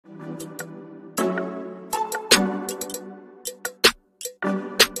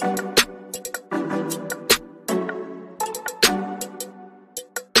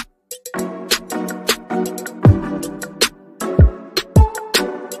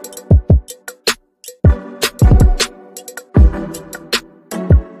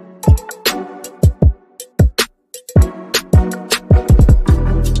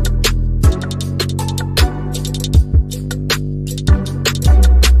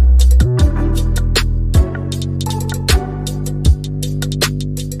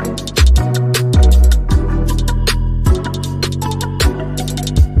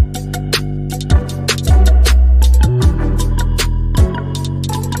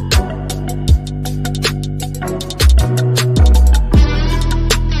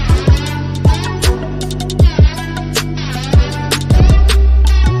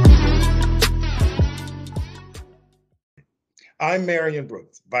I'm Marion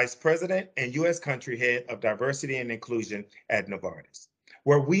Brooks, Vice President and U.S. Country Head of Diversity and Inclusion at Novartis,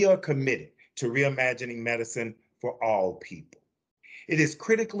 where we are committed to reimagining medicine for all people. It is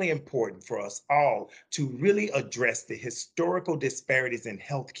critically important for us all to really address the historical disparities in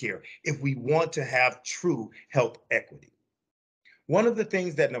healthcare if we want to have true health equity. One of the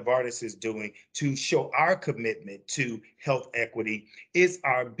things that Novartis is doing to show our commitment to health equity is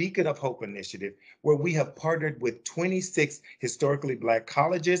our Beacon of Hope initiative, where we have partnered with 26 historically Black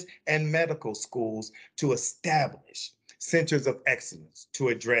colleges and medical schools to establish centers of excellence to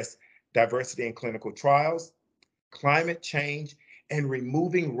address diversity in clinical trials, climate change, and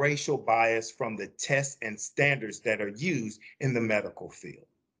removing racial bias from the tests and standards that are used in the medical field.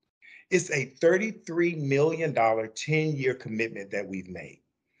 It's a $33 million 10-year commitment that we've made.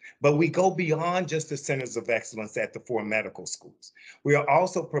 But we go beyond just the centers of excellence at the 4 medical schools. We are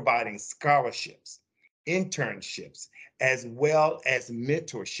also providing scholarships, internships, as well as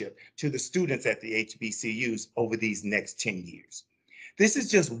mentorship to the students at the HBCUs over these next 10 years. This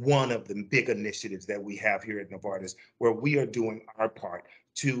is just one of the big initiatives that we have here at Novartis, where we are doing our part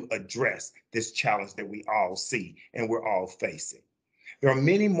to address this challenge that we all see and we're all facing. There are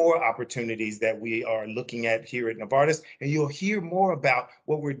many more opportunities that we are looking at here at Novartis, and you'll hear more about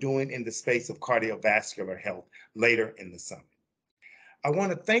what we're doing in the space of cardiovascular health later in the summit. I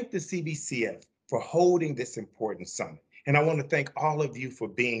want to thank the CBCF for holding this important summit. And I want to thank all of you for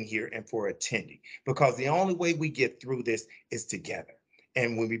being here and for attending, because the only way we get through this is together.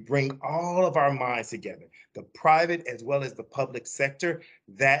 And when we bring all of our minds together, the private as well as the public sector,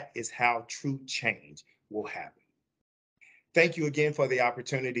 that is how true change will happen. Thank you again for the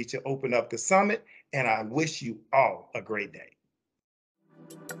opportunity to open up the summit, and I wish you all a great day.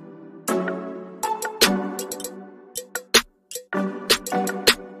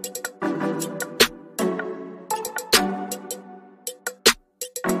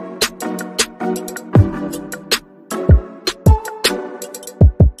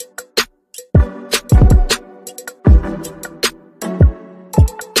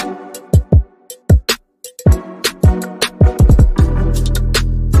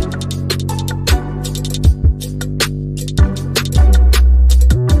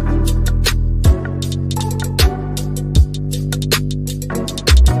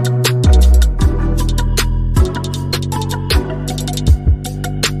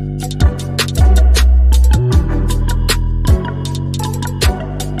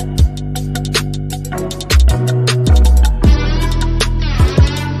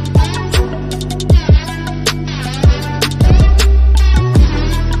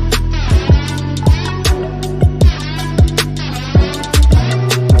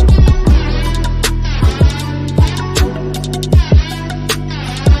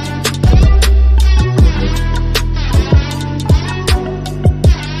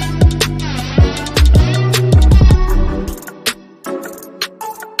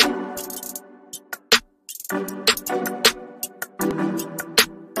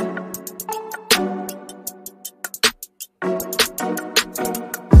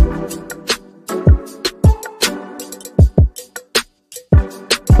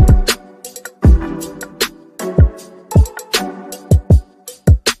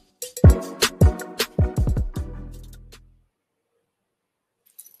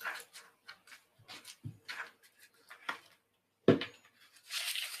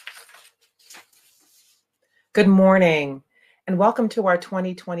 Good morning, and welcome to our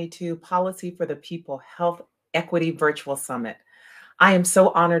 2022 Policy for the People Health Equity Virtual Summit. I am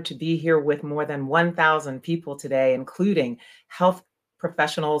so honored to be here with more than 1,000 people today, including health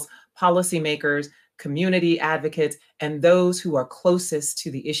professionals, policymakers, community advocates, and those who are closest to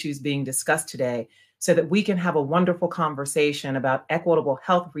the issues being discussed today, so that we can have a wonderful conversation about equitable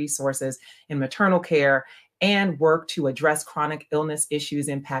health resources in maternal care and work to address chronic illness issues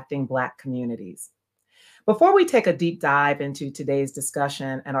impacting Black communities. Before we take a deep dive into today's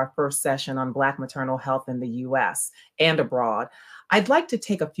discussion and our first session on Black maternal health in the US and abroad, I'd like to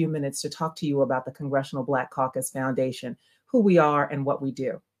take a few minutes to talk to you about the Congressional Black Caucus Foundation, who we are and what we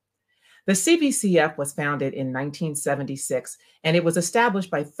do. The CBCF was founded in 1976, and it was established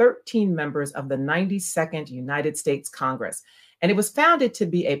by 13 members of the 92nd United States Congress. And it was founded to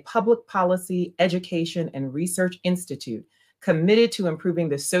be a public policy, education, and research institute committed to improving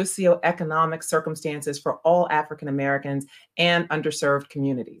the socioeconomic circumstances for all African Americans and underserved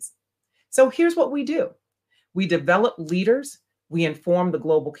communities. So here's what we do. We develop leaders, we inform the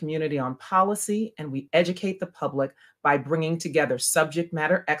global community on policy, and we educate the public by bringing together subject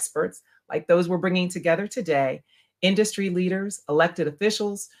matter experts, like those we're bringing together today, industry leaders, elected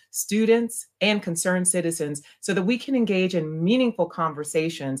officials, students, and concerned citizens so that we can engage in meaningful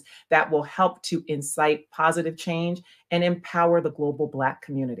conversations that will help to incite positive change and empower the global Black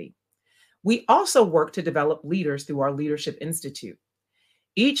community. We also work to develop leaders through our Leadership Institute.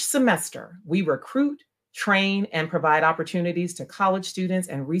 Each semester, we recruit, train, and provide opportunities to college students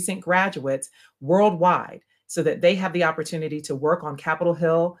and recent graduates worldwide so that they have the opportunity to work on Capitol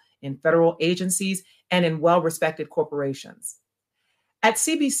Hill, in federal agencies, and in well-respected corporations. At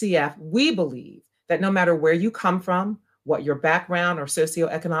CBCF, we believe that no matter where you come from, what your background or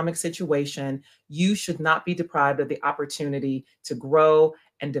socioeconomic situation, you should not be deprived of the opportunity to grow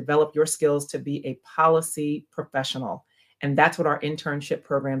and develop your skills to be a policy professional. And that's what our internship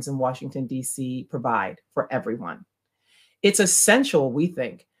programs in Washington, D.C. provide for everyone. It's essential, we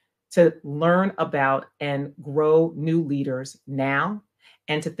think, to learn about and grow new leaders now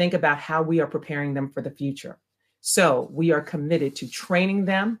and to think about how we are preparing them for the future. So we are committed to training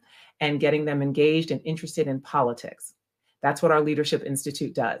them and getting them engaged and interested in politics. That's what our Leadership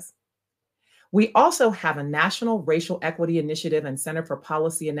Institute does. We also have a National Racial Equity Initiative and Center for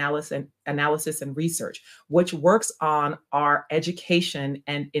Policy Analysis and Research, which works on our education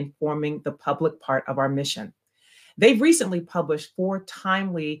and informing the public part of our mission. They've recently published 4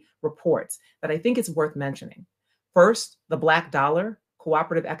 timely reports that I think it's worth mentioning. First, the Black Dollar,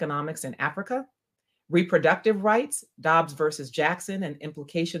 Cooperative Economics in Africa, Reproductive Rights, Dobbs versus Jackson and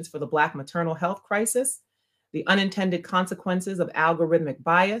Implications for the Black Maternal Health Crisis, The Unintended Consequences of Algorithmic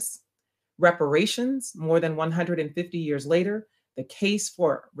Bias, Reparations, more than 150 years later, the case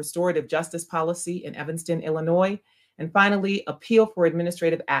for restorative justice policy in Evanston, Illinois, and finally, Appeal for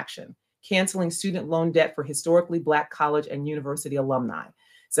Administrative Action, canceling student loan debt for historically Black college and university alumni.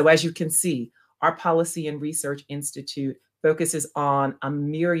 So as you can see, our Policy and Research Institute focuses on a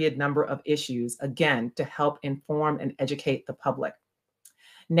myriad number of issues, again, to help inform and educate the public.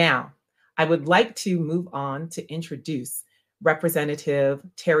 Now, I would like to move on to introduce Representative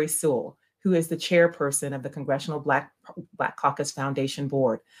Terri Sewell, who is the chairperson of the Congressional Black Caucus Foundation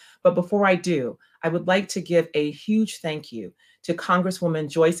Board. But before I do, I would like to give a huge thank you to Congresswoman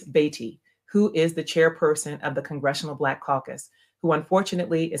Joyce Beatty, who is the chairperson of the Congressional Black Caucus, who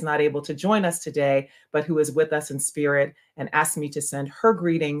unfortunately is not able to join us today, but who is with us in spirit and asked me to send her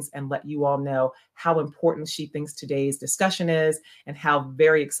greetings and let you all know how important she thinks today's discussion is and how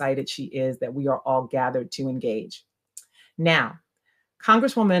very excited she is that we are all gathered to engage. Now,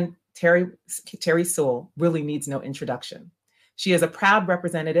 Congresswoman Terri Sewell really needs no introduction. She is a proud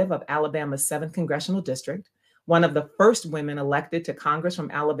representative of Alabama's 7th Congressional District, one of the first women elected to Congress from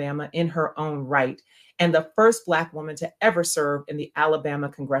Alabama in her own right, and the first Black woman to ever serve in the Alabama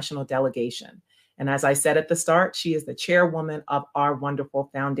Congressional Delegation. And as I said at the start, she is the chairwoman of our wonderful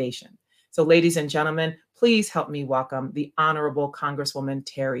foundation. So ladies and gentlemen, please help me welcome the Honorable Congresswoman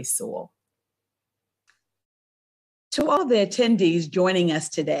Terri Sewell. To all the attendees joining us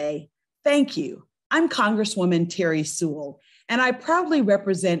today, thank you. I'm Congresswoman Terri Sewell, and I proudly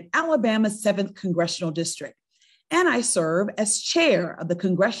represent Alabama's 7th Congressional District, and I serve as chair of the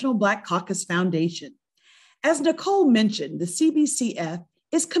Congressional Black Caucus Foundation. As Nicole mentioned, the CBCF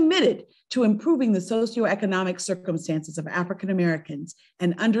is committed to improving the socioeconomic circumstances of African Americans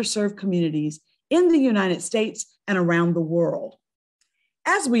and underserved communities in the United States and around the world.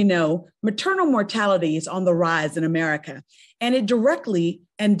 As we know, maternal mortality is on the rise in America, and it directly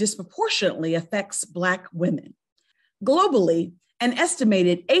and disproportionately affects Black women. Globally, an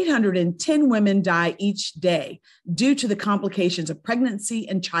estimated 810 women die each day due to the complications of pregnancy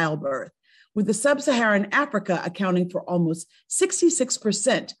and childbirth, with the sub-Saharan Africa accounting for almost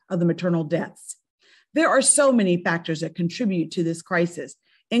 66% of the maternal deaths. There are so many factors that contribute to this crisis,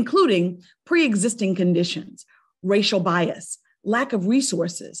 including pre-existing conditions, racial bias, lack of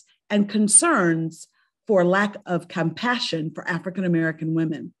resources, and concerns for lack of compassion for African American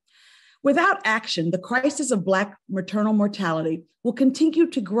women. Without action, the crisis of Black maternal mortality will continue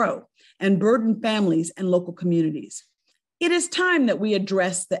to grow and burden families and local communities. It is time that we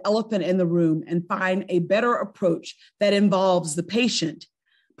address the elephant in the room and find a better approach that involves the patient,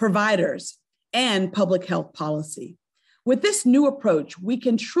 providers, and public health policy. With this new approach, we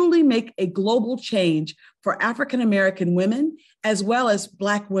can truly make a global change for African American women, as well as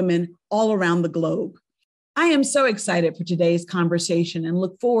Black women all around the globe. I am so excited for today's conversation and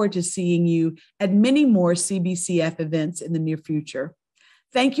look forward to seeing you at many more CBCF events in the near future.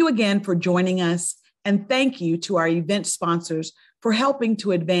 Thank you again for joining us, and thank you to our event sponsors for helping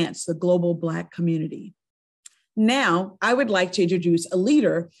to advance the global Black community. Now, I would like to introduce a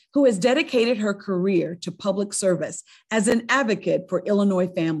leader who has dedicated her career to public service as an advocate for Illinois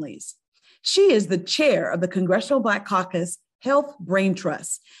families. She is the chair of the Congressional Black Caucus Health Brain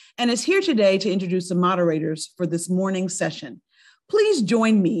Trust and is here today to introduce the moderators for this morning's session. Please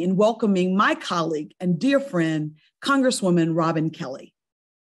join me in welcoming my colleague and dear friend, Congresswoman Robin Kelly.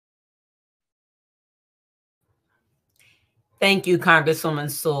 Thank you, Congresswoman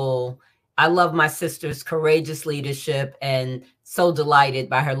Sewell. I love my sister's courageous leadership and so delighted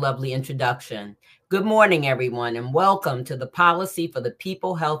by her lovely introduction. Good morning, everyone, and welcome to the Policy for the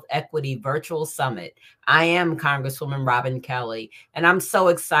People Health Equity Virtual Summit. I am Congresswoman Robin Kelly, and I'm so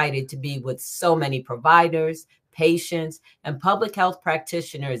excited to be with so many providers, patients, and public health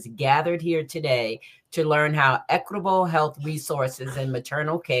practitioners gathered here today to learn how equitable health resources in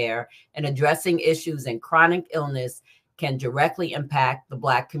maternal care and addressing issues in chronic illness can directly impact the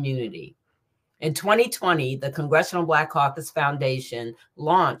Black community. In 2020, the Congressional Black Caucus Foundation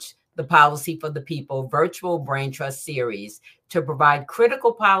launched the Policy for the People Virtual Brain Trust Series to provide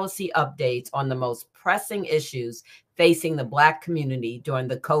critical policy updates on the most pressing issues facing the Black community during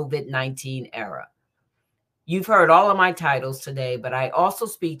the COVID-19 era. You've heard all of my titles today, but I also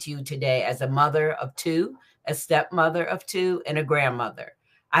speak to you today as a mother of two, a stepmother of two, and a grandmother.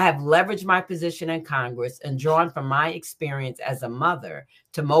 I have leveraged my position in Congress and drawn from my experience as a mother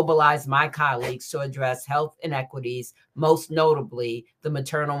to mobilize my colleagues to address health inequities, most notably the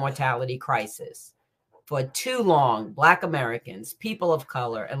maternal mortality crisis. For too long, Black Americans, people of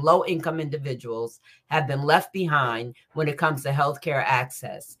color, and low-income individuals have been left behind when it comes to healthcare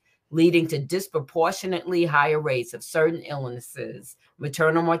access, leading to disproportionately higher rates of certain illnesses,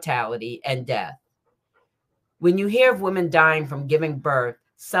 maternal mortality, and death. When you hear of women dying from giving birth,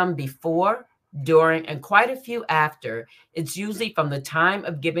 some before, during, and quite a few after, it's usually from the time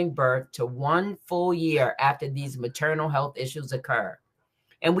of giving birth to 1 full year after these maternal health issues occur.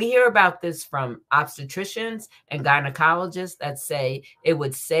 And we hear about this from obstetricians and gynecologists that say it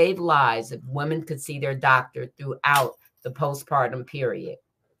would save lives if women could see their doctor throughout the postpartum period.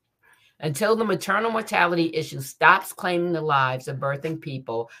 Until the maternal mortality issue stops claiming the lives of birthing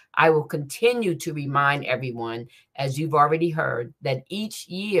people, I will continue to remind everyone, as you've already heard, that each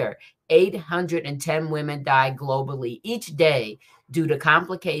year, 810 women die globally each day due to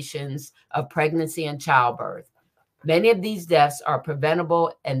complications of pregnancy and childbirth. Many of these deaths are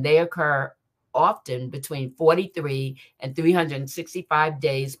preventable, and they occur often between 43 and 365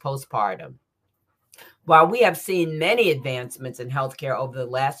 days postpartum. While we have seen many advancements in healthcare over the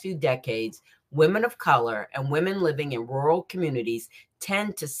last few decades, women of color and women living in rural communities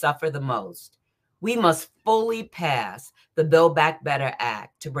tend to suffer the most. We must fully pass the Build Back Better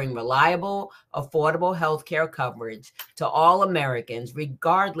Act to bring reliable, affordable healthcare coverage to all Americans,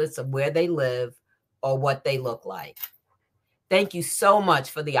 regardless of where they live or what they look like. Thank you so much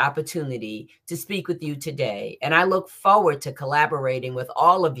for the opportunity to speak with you today, and I look forward to collaborating with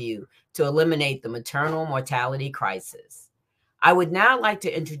all of you to eliminate the maternal mortality crisis. I would now like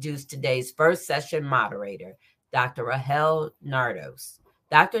to introduce today's first session moderator, Dr. Rahel Nardos.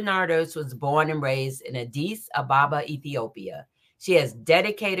 Dr. Nardos was born and raised in Addis Ababa, Ethiopia. She has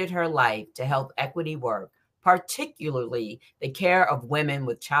dedicated her life to health equity work, particularly the care of women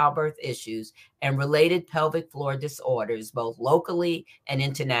with childbirth issues and related pelvic floor disorders, both locally and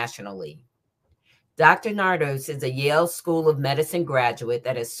internationally. Dr. Nardos is a Yale School of Medicine graduate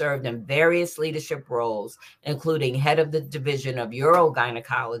that has served in various leadership roles, including head of the Division of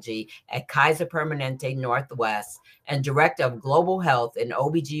Urogynecology at Kaiser Permanente Northwest and director of Global Health and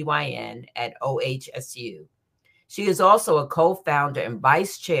OBGYN at OHSU. She is also a co-founder and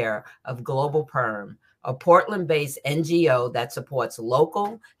vice chair of Global Perm, a Portland-based NGO that supports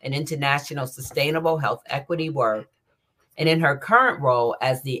local and international sustainable health equity work. And in her current role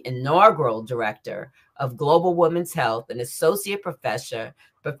as the inaugural director of Global Women's Health and associate professor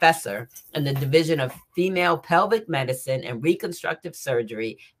in the Division of Female Pelvic Medicine and Reconstructive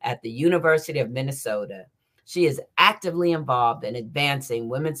Surgery at the University of Minnesota. She is actively involved in advancing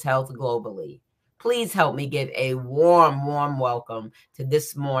women's health globally. Please help me give a warm welcome to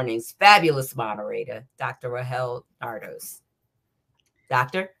this morning's fabulous moderator, Dr. Rahel Nardos.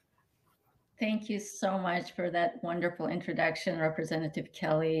 Doctor? Thank you so much for that wonderful introduction, Representative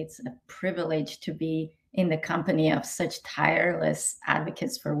Kelly. It's a privilege to be in the company of such tireless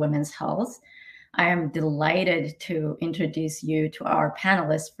advocates for women's health. I am delighted to introduce you to our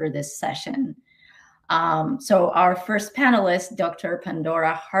panelists for this session. So our first panelist, Dr.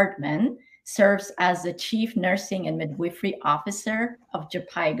 Pandora Hardtman, serves as the Chief Nursing and Midwifery Officer of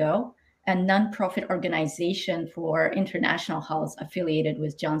JHPIEGO, a nonprofit organization for international health affiliated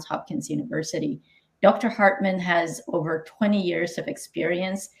with Johns Hopkins University. Dr. Hardtman has over 20 years of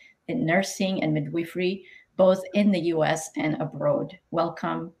experience in nursing and midwifery, both in the US and abroad.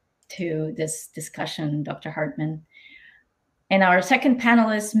 Welcome, to this discussion, Dr. Hardtman. And our second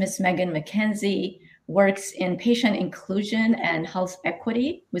panelist, Ms. Meghan McKenzie, works in patient inclusion and health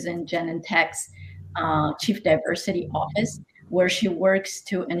equity within Genentech's Chief Diversity Office, where she works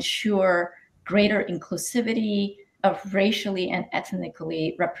to ensure greater inclusivity of racially and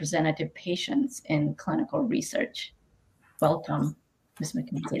ethnically representative patients in clinical research. Welcome, Ms.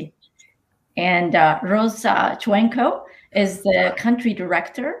 McKenzie. And Rose Tchwenko is the country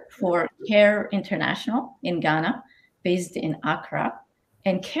director for CARE International in Ghana, based in Accra.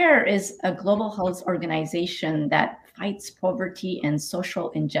 And CARE is a global health organization that fights poverty and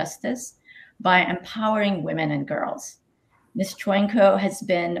social injustice by empowering women and girls. Ms. Tchwenko has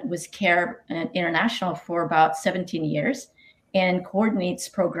been with CARE International for about 17 years and coordinates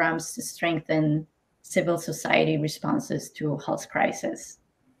programs to strengthen civil society responses to health crisis.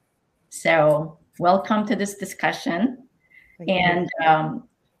 So welcome to this discussion. And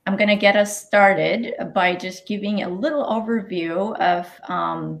I'm going to get us started by just giving a little overview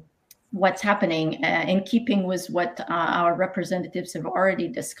of what's happening in keeping with what our representatives have already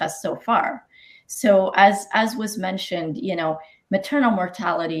discussed so far. So as was mentioned, maternal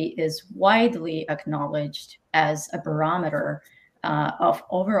mortality is widely acknowledged as a barometer of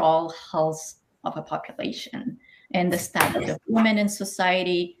overall health of a population and the status of women in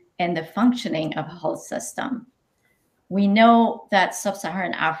society and the functioning of a health system. We know that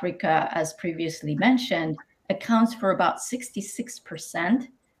sub-Saharan Africa, as previously mentioned, accounts for about 66%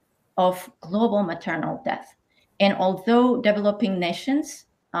 of global maternal death. And although developing nations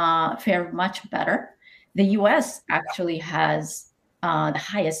fare much better, the US actually has the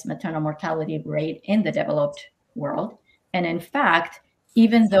highest maternal mortality rate in the developed world. And in fact,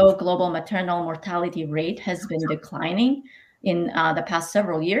 even though global maternal mortality rate has been declining in the past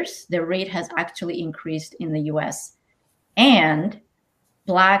several years, the rate has actually increased in the US. And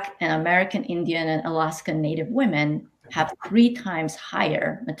Black and American Indian and Alaskan Native women have 3 times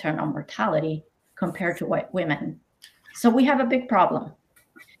higher maternal mortality compared to white women. So we have a big problem.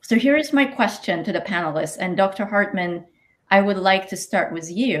 So here is my question to the panelists. And Dr. Hardtman, I would like to start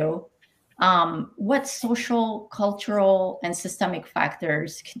with you. What social, cultural, and systemic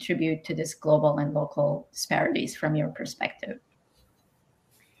factors contribute to this global and local disparities from your perspective?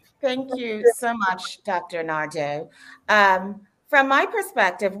 Thank you so much, Dr. Nardo. From my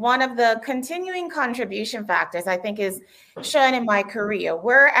perspective, one of the continuing contribution factors I think is shown in my career,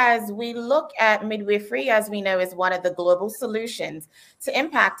 whereas we look at midwifery, as we know, is one of the global solutions to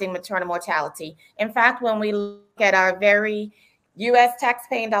impacting maternal mortality. In fact, when we look at our very U.S.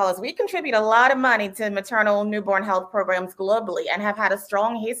 taxpaying dollars, we contribute a lot of money to maternal newborn health programs globally and have had a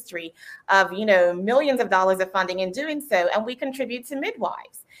strong history of, millions of dollars of funding in doing so, and we contribute to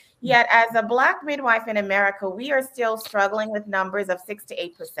midwives. Yet as a Black midwife in America, we are still struggling with numbers of 6 to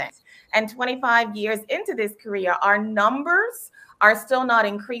 8%. And 25 years into this career, our numbers are still not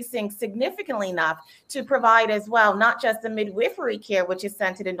increasing significantly enough to provide as well, not just the midwifery care, which is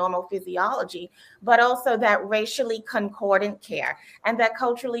centered in normal physiology, but also that racially concordant care and that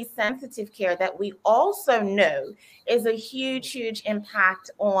culturally sensitive care that we also know is a huge, huge impact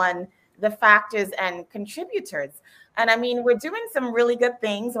on the factors and contributors. And I mean, we're doing some really good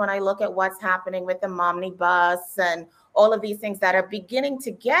things when I look at what's happening with the Momnibus and all of these things that are beginning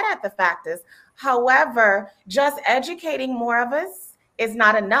to get at the factors. However, just educating more of us is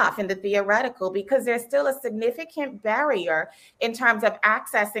not enough in the theoretical because there's still a significant barrier in terms of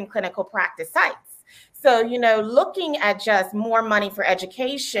accessing clinical practice sites. So, looking at just more money for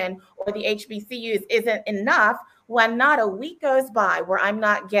education or the HBCUs isn't enough when not a week goes by where I'm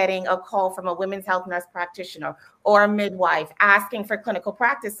not getting a call from a women's health nurse practitioner or a midwife asking for clinical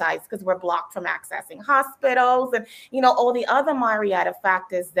practice sites because we're blocked from accessing hospitals and, all the other myriad of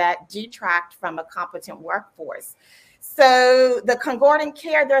factors that detract from a competent workforce. So the concordant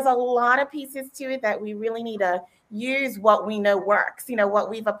care, there's a lot of pieces to it that we really need to use what we know works, what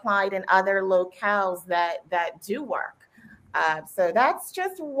we've applied in other locales that do work. So that's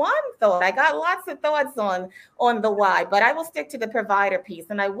just one thought. I got lots of thoughts on the why, but I will stick to the provider piece.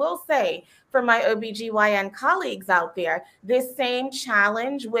 And I will say for my OBGYN colleagues out there, this same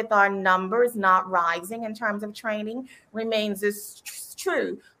challenge with our numbers not rising in terms of training remains as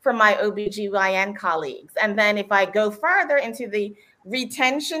true for my OBGYN colleagues. And then if I go further into the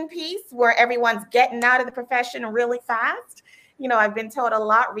retention piece where everyone's getting out of the profession really fast, I've been told a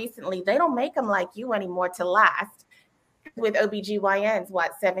lot recently, they don't make them like you anymore to last. With OBGYNs,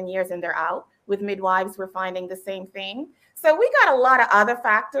 7 years and they're out. With midwives, we're finding the same thing. So we got a lot of other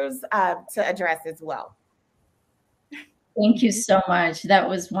factors to address as well. Thank you so much. That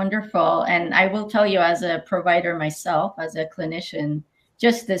was wonderful. And I will tell you, as a provider myself, as a clinician,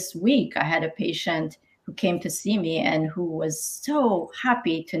 just this week, I had a patient who came to see me and who was so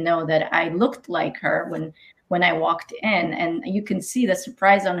happy to know that I looked like her when I walked in. And you can see the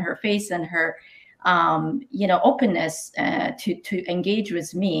surprise on her face and her openness to engage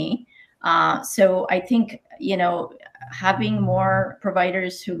with me. So I think, having more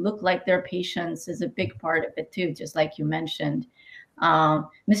providers who look like their patients is a big part of it too, just like you mentioned.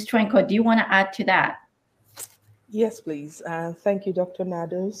 Ms. Tchwenko, do you want to add to that? Yes, please. Thank you, Dr.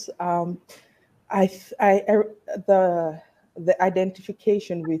 Nardos. The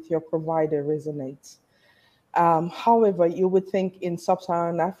identification with your provider resonates. However, you would think in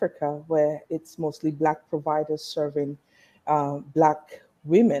sub-Saharan Africa, where it's mostly Black providers serving Black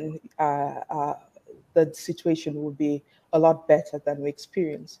women, the situation would be a lot better than we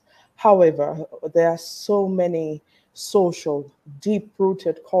experience. However, there are so many social,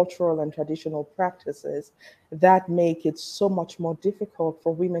 deep-rooted cultural and traditional practices that make it so much more difficult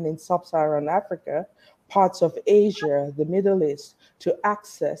for women in sub-Saharan Africa, parts of Asia, the Middle East, to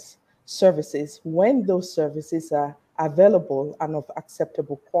access services when those services are available and of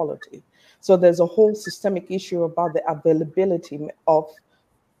acceptable quality. So there's a whole systemic issue about the availability of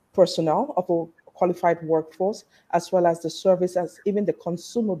personnel, of a qualified workforce, as well as the services, even the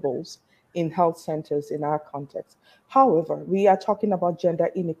consumables in health centers in our context. However, we are talking about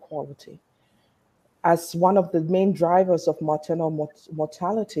gender inequality as one of the main drivers of maternal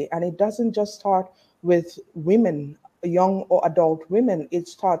mortality. And it doesn't just start with women, young or adult women. It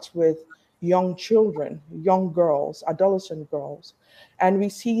starts with young children, young girls, adolescent girls. And we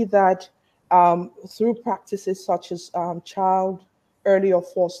see that through practices such as child early or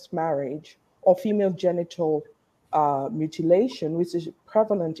forced marriage or female genital mutilation, which is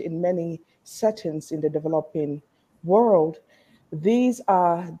prevalent in many settings in the developing world. These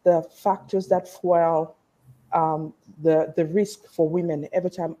are the factors that fuel the risk for women every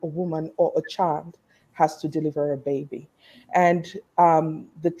time a woman or a child has to deliver a baby. And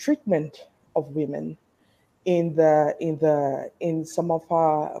the treatment of women in some of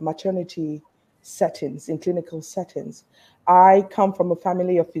our maternity settings, in clinical settings. I come from a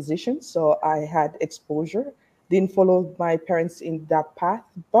family of physicians, so I had exposure, didn't follow my parents in that path,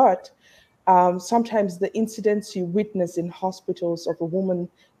 but sometimes the incidents you witness in hospitals of a woman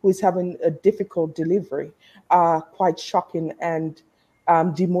who is having a difficult delivery are quite shocking and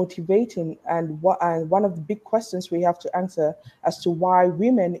demotivating. And one of the big questions we have to answer as to why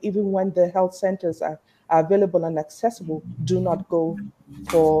women, even when the health centers are available and accessible, do not go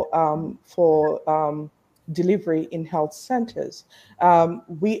for delivery in health centers.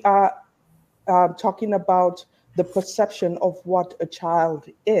 We are talking about the perception of what a child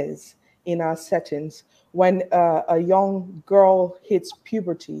is in our settings. When a young girl hits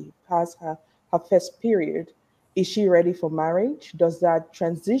puberty, has her first period, is she ready for marriage? Does that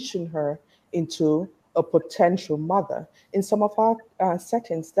transition her into a potential mother? In some of our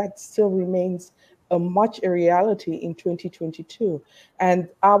settings, that still remains much a reality in 2022. And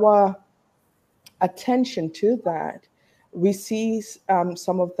our attention to that, we see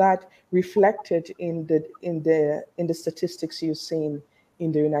some of that reflected in the statistics you've seen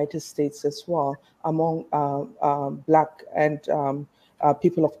in the United States as well, among Black and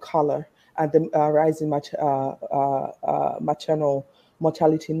people of color, and the rising maternal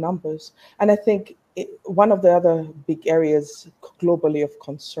mortality numbers. And I think one of the other big areas globally of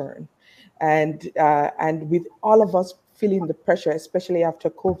concern, and with all of us feeling the pressure, especially after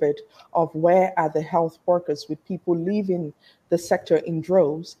COVID, of where are the health workers, with people leaving the sector in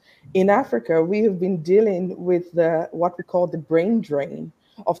droves. In Africa, we have been dealing with what we call the brain drain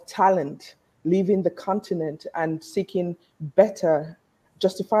of talent leaving the continent and seeking better,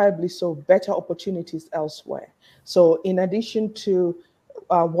 justifiably so, better opportunities elsewhere. So in addition to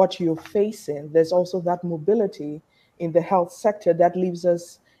what you're facing, there's also that mobility in the health sector that leaves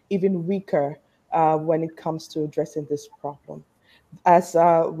us even weaker when it comes to addressing this problem. As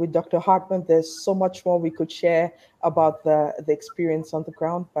with Dr. Hardtman, there's so much more we could share about the experience on the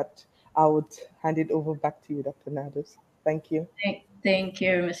ground, but I would hand it over back to you, Dr. Nardos. Thank you. Thank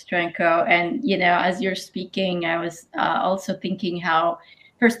you, Ms. Tchwenko. And, as you're speaking, I was also thinking how,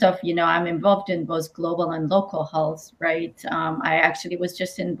 first off, I'm involved in both global and local health, right? I actually was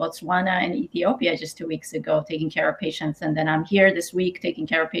just in Botswana and Ethiopia just 2 weeks ago, taking care of patients. And then I'm here this week taking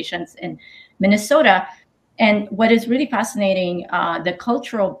care of patients in Minnesota. And what is really fascinating, the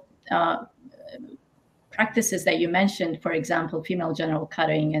cultural practices that you mentioned, for example, female genital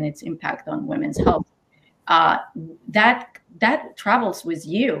cutting and its impact on women's health, that travels with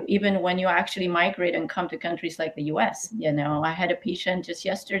you, even when you actually migrate and come to countries like the US. I had a patient just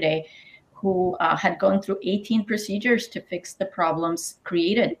yesterday who had gone through 18 procedures to fix the problems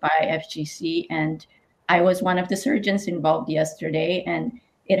created by FGC. And I was one of the surgeons involved yesterday, and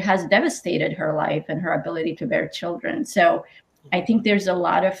it has devastated her life and her ability to bear children. So I think there's a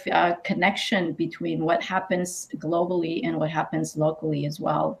lot of connection between what happens globally and what happens locally as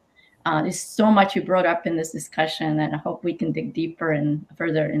well. There's so much you brought up in this discussion, and I hope we can dig deeper and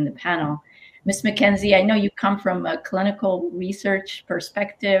further in the panel. Ms. McKenzie, I know you come from a clinical research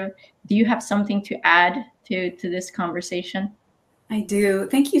perspective. Do you have something to add to this conversation? I do.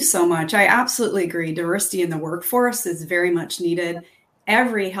 Thank you so much. I absolutely agree. Diversity in the workforce is very much needed.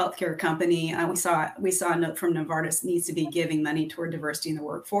 Every healthcare company, we saw a note from Nardos, needs to be giving money toward diversity in the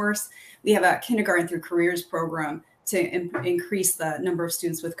workforce. We have a kindergarten through careers program to increase the number of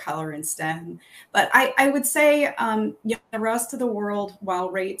students with color in STEM. But I would say the rest of the world,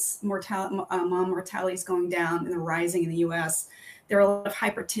 while mom mortality is going down and they're rising in the US, there are a lot of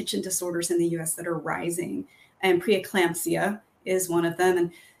hypertension disorders in the US that are rising, and preeclampsia is one of them.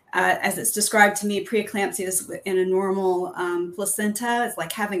 And as it's described to me, preeclampsia is in a normal placenta. It's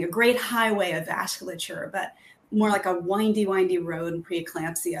like having a great highway of vasculature, but more like a windy road in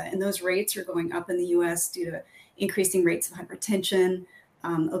preeclampsia. And those rates are going up in the US due to increasing rates of hypertension,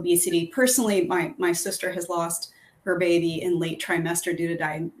 obesity. Personally, my sister has lost her baby in late trimester due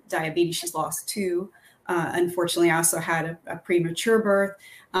to diabetes. She's lost 2. Unfortunately, I also had a premature birth.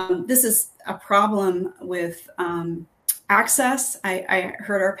 This is a problem with access. I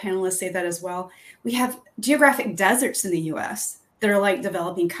heard our panelists say that as well. We have geographic deserts in the US that are like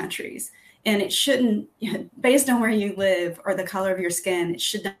developing countries. And it shouldn't, based on where you live or the color of your skin, it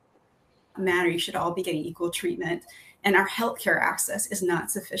should not matter. You should all be getting equal treatment. And our healthcare access is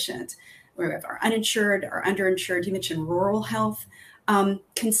not sufficient. We have our uninsured, our underinsured. You mentioned rural health.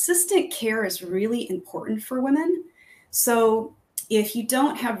 Consistent care is really important for women. So if you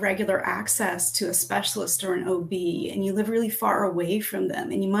don't have regular access to a specialist or an OB, and you live really far away from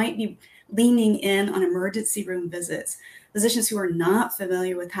them, and you might be leaning in on emergency room visits, physicians who are not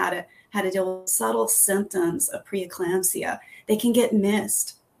familiar with how to deal with subtle symptoms of preeclampsia, they can get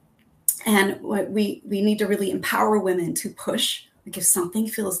missed. And we need to really empower women to push, like if something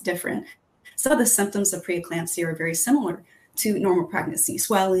feels different. Some of the symptoms of preeclampsia are very similar to normal pregnancy: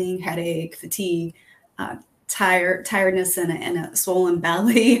 swelling, headache, fatigue, tiredness, and a swollen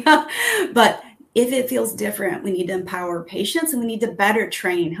belly. But if it feels different, we need to empower patients, and we need to better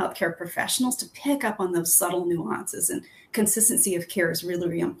train healthcare professionals to pick up on those subtle nuances. And consistency of care is really,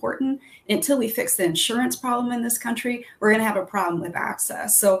 really important. Until we fix the insurance problem in this country, we're going to have a problem with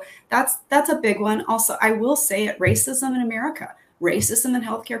access. So that's a big one. Also, I will say it: racism in America, racism in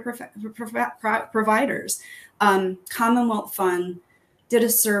healthcare providers. Commonwealth Fund did a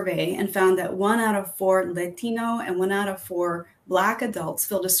survey and found that 1 out of 4 Latino and 1 out of 4 Black adults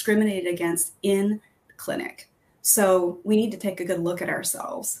feel discriminated against in clinic. So we need to take a good look at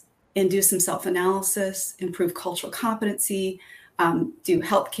ourselves and do some self-analysis, improve cultural competency, do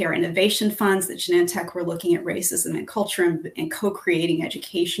healthcare innovation funds. At Genentech, we're looking at racism and culture and co-creating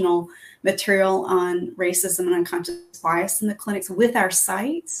educational material on racism and unconscious bias in the clinics with our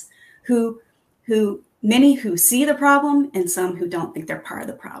sites, many who see the problem and some who don't think they're part of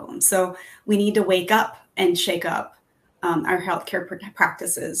the problem. So we need to wake up and shake up our healthcare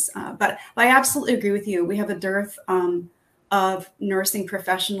practices. But I absolutely agree with you. We have a dearth of nursing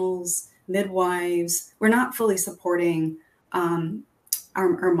professionals, midwives. We're not fully supporting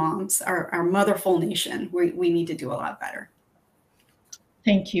our moms, our motherful nation. We need to do a lot better.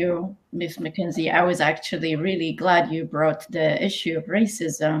 Thank you, Ms. McKenzie. I was actually really glad you brought the issue of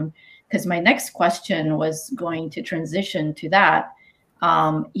racism, because my next question was going to transition to that.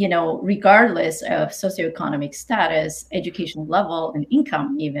 Regardless of socioeconomic status, education level, and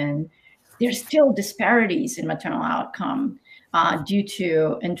income even, there's still disparities in maternal outcome due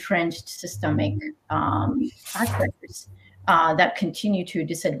to entrenched systemic factors that continue to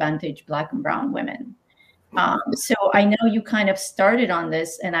disadvantage Black and Brown women. So I know you kind of started on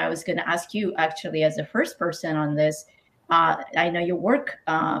this, and I was going to ask you actually as the first person on this. I know your work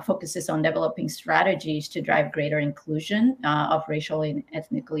focuses on developing strategies to drive greater inclusion of racially and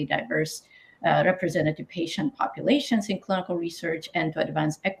ethnically diverse representative patient populations in clinical research and to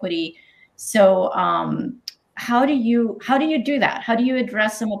advance equity. So how do you do that? How do you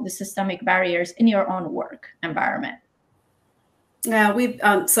address some of the systemic barriers in your own work environment? Yeah,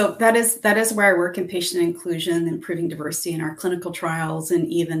 so that is where I work in patient inclusion, improving diversity in our clinical trials, and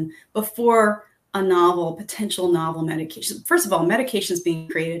even before a potential novel medication. First of all, medications being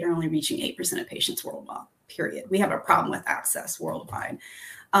created are only reaching 8% of patients worldwide, period. We have a problem with access worldwide.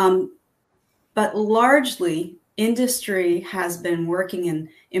 But largely, industry has been working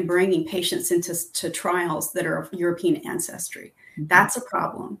in bringing patients into trials that are of European ancestry. Mm-hmm. That's a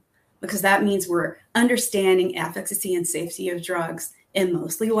problem, because that means we're understanding efficacy and safety of drugs in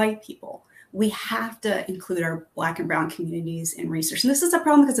mostly white people. We have to include our Black and brown communities in research. And this is a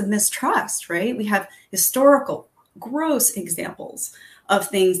problem because of mistrust, right? We have historical, gross examples of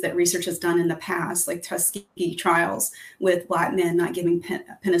things that research has done in the past, like Tuskegee trials with Black men not giving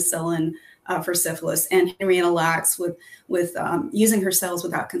penicillin for syphilis, and Henrietta Lacks with using her cells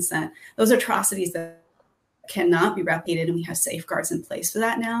without consent. Those are atrocities that cannot be replicated, and we have safeguards in place for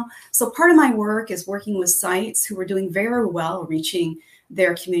that now. So part of my work is working with sites who are doing very well reaching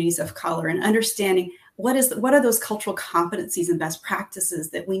their communities of color and understanding what are those cultural competencies and best practices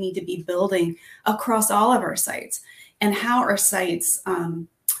that we need to be building across all of our sites, and how are sites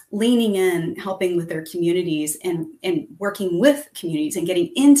leaning in, helping with their communities and working with communities and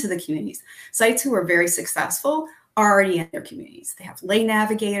getting into the communities. Sites who are very successful are already in their communities. They have lay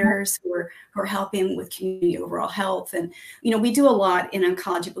navigators who are helping with community overall health. And, we do a lot in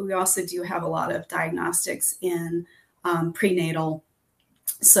oncology, but we also do have a lot of diagnostics in prenatal.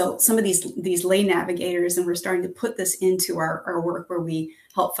 So some of these lay navigators, and we're starting to put this into our work where we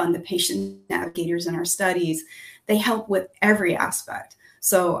help fund the patient navigators in our studies. They help with every aspect.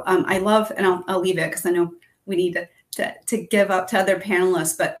 So I love, and I'll leave it because I know we need to give up to other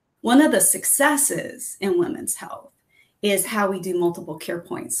panelists, but one of the successes in women's health is how we do multiple care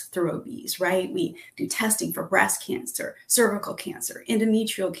points through OBs, right? We do testing for breast cancer, cervical cancer,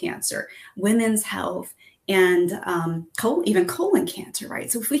 endometrial cancer, women's health, and even colon cancer,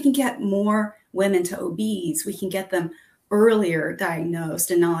 right? So if we can get more women to OBs, we can get them earlier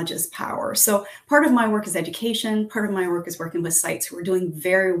diagnosed, and knowledge is power. So part of my work is education. Part of my work is working with sites who are doing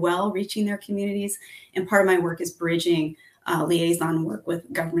very well reaching their communities. And part of my work is bridging liaison work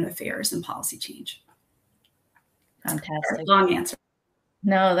with government affairs and policy change. Fantastic. Long answer.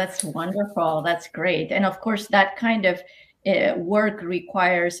 No, that's wonderful. That's great. And of course, that kind of work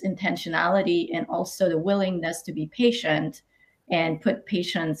requires intentionality and also the willingness to be patient and put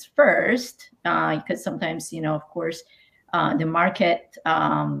patients first, because sometimes, of course, the market,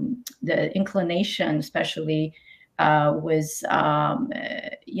 the inclination, especially was,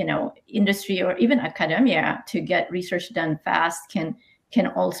 industry or even academia to get research done fast can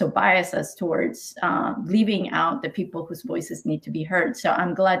also bias us towards leaving out the people whose voices need to be heard. So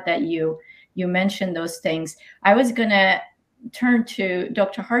I'm glad that you mentioned those things. I was going to turn to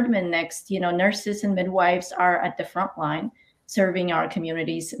Dr. Hardtman next. Nurses and midwives are at the front line serving our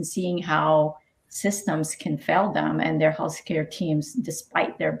communities and seeing how systems can fail them and their healthcare teams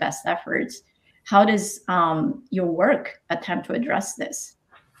despite their best efforts. How does your work attempt to address this?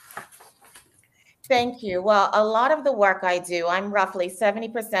 Thank you. Well, a lot of the work I do, I'm roughly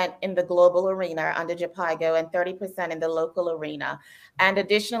 70% in the global arena under JHPIEGO and 30% in the local arena. And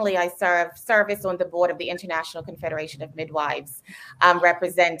additionally, I service on the board of the International Confederation of Midwives,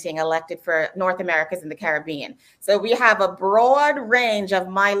 representing elected for North Americas and the Caribbean. So we have a broad range of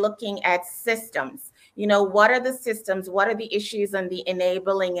my looking at systems. What are the systems? What are the issues on the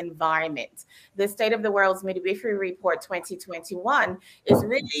enabling environment? The State of the World's Midwifery Report 2021 is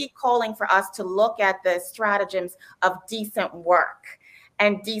really calling for us to look at the stratagems of decent work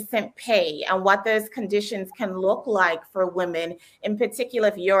and decent pay and what those conditions can look like for women, in particular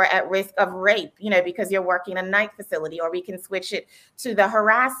if you're at risk of rape, because you're working in a night facility, or we can switch it to the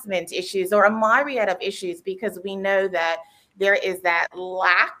harassment issues or a myriad of issues, because we know that there is that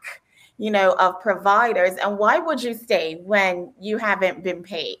lack of providers. And why would you stay when you haven't been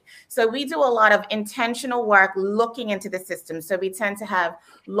paid? So we do a lot of intentional work looking into the system. So we tend to have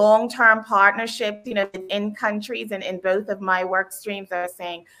long-term partnerships, in countries, and in both of my work streams, I was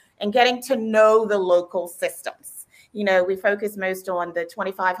saying, and getting to know the local systems. We focus most on the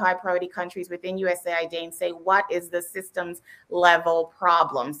 25 high priority countries within USAID and say, what is the systems level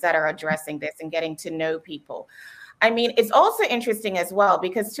problems that are addressing this, and getting to know people. It's also interesting as well,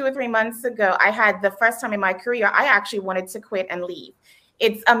 because 2 or 3 months ago, I had the first time in my career, I actually wanted to quit and leave.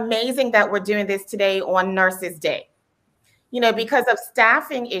 It's amazing that we're doing this today on Nurses Day, because of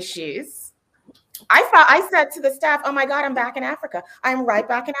staffing issues. I said to the staff, oh my God, I'm back in Africa. I'm right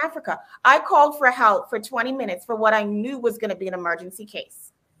back in Africa. I called for help for 20 minutes for what I knew was going to be an emergency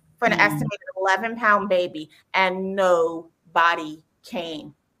case for an estimated 11-pound baby, and nobody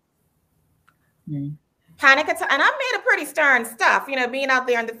came. Panic attack, and I made a pretty stern stuff, being out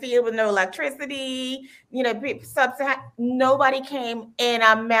there in the field with no electricity, nobody came in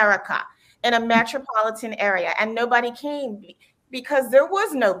America, in a metropolitan area, and nobody came because there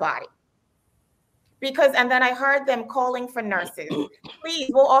was nobody. And then I heard them calling for nurses. Please,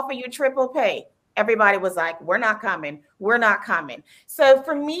 we'll offer you triple pay. everybody was like, we're not coming. We're not coming. So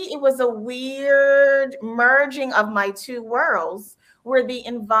for me, it was a weird merging of my two worlds where the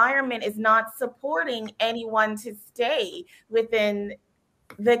environment is not supporting anyone to stay within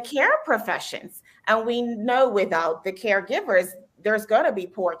the care professions. And we know without the caregivers, there's going to be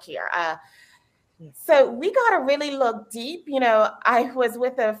poor care. So we got to really look deep. You know, I was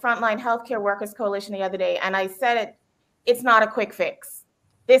with the Frontline Healthcare Workers Coalition the other day, and I said it's not a quick fix.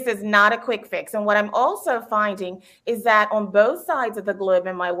 This is not a quick fix. And what I'm also finding is that on both sides of the globe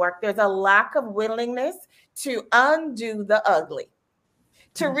in my work, there's a lack of willingness to undo the ugly,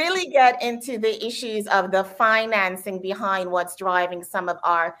 to really get into the issues of the financing behind what's driving some of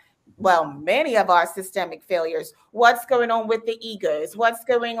our, well, many of our systemic failures. What's going on with the egos? What's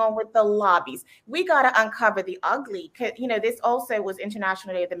going on with the lobbies? We got to uncover the ugly. You know, this also was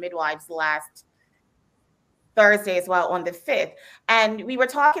International Day of the Midwives last Thursday as well, on the 5th. And we were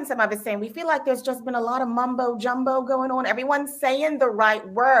talking, some of us saying, we feel like there's just been a lot of mumbo jumbo going on. Everyone's saying the right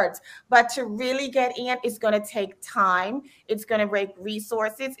words, but to really get in, it's going to take time. It's going to take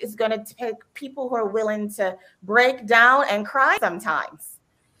resources. It's going to take people who are willing to break down and cry sometimes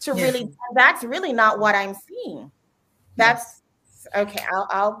to really, that's really not what I'm seeing. That's okay.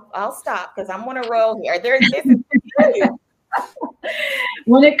 I'll stop because I'm on a roll here. This is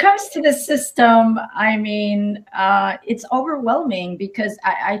when it comes to the system, I mean, it's overwhelming because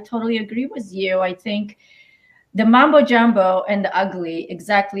I totally agree with you. I think the mambo jumbo and the ugly,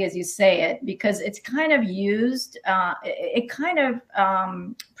 exactly as you say it, because it's kind of used, it kind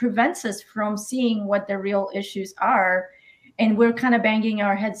of prevents us from seeing what the real issues are. And we're kind of banging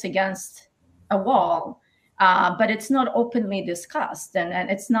our heads against a wall. But it's not openly discussed. And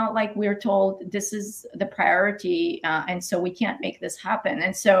it's not like we're told this is the priority. And so we can't make this happen.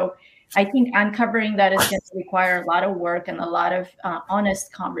 And so I think uncovering that is going to require a lot of work and a lot of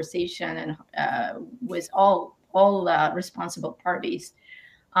honest conversation and with all responsible parties.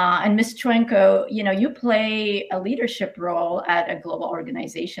 And Ms. Tchwenko, you know, you play a leadership role at a global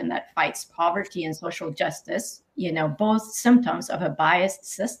organization that fights poverty and social justice, you know, both symptoms of a biased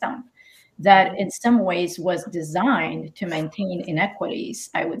system that in some ways was designed to maintain inequities,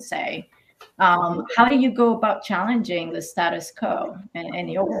 I would say. How do you go about challenging the status quo in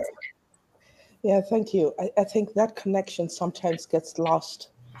your work? Yeah, thank you. I think that connection sometimes gets lost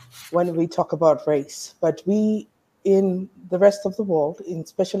when we talk about race, but we in the rest of the world,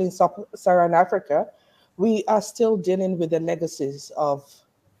 especially in Sub-Saharan Africa, we are still dealing with the legacies of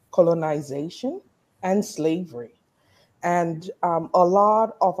colonization and slavery. And a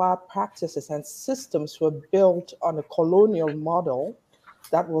lot of our practices and systems were built on a colonial model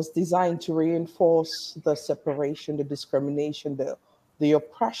that was designed to reinforce the separation, the discrimination, the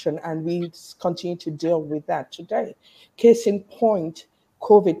oppression, and we continue to deal with that today. Case in point,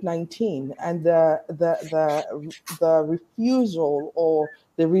 COVID-19 and the refusal or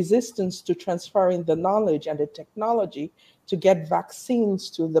the resistance to transferring the knowledge and the technology to get vaccines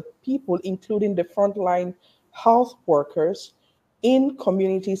to the people, including the frontline health workers in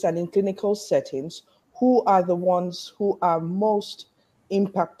communities and in clinical settings, who are the ones who are most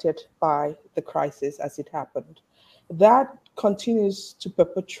impacted by the crisis as it happened. That continues to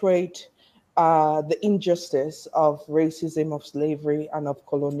perpetuate the injustice of racism, of slavery, and of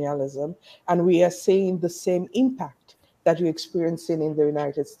colonialism. And we are seeing the same impact that you're experiencing in the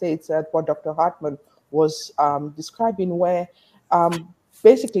United States, at what Dr. Hardtman was describing, where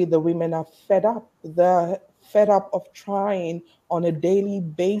basically the women are fed up. They're fed up of trying on a daily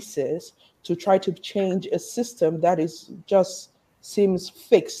basis to try to change a system that is just seems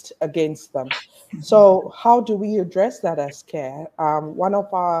fixed against them. So how do we address that as care? One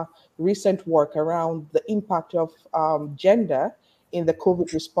of our recent work around the impact of gender in the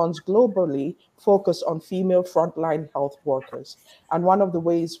COVID response globally focus on female frontline health workers. And one of the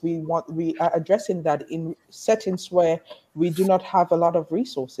ways we are addressing that in settings where we do not have a lot of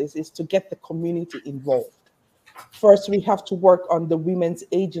resources is to get the community involved. First, we have to work on the women's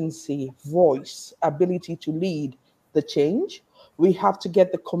agency, voice, ability to lead the change. We have to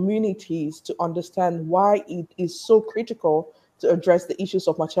get the communities to understand why it is so critical to address the issues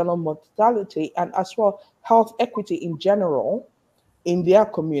of maternal mortality and as well health equity in general in their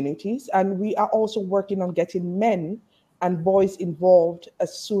communities. And we are also working on getting men and boys involved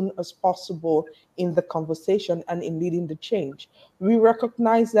as soon as possible in the conversation and in leading the change. We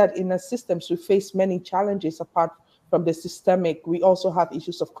recognize that in our systems, we face many challenges apart from the systemic. We also have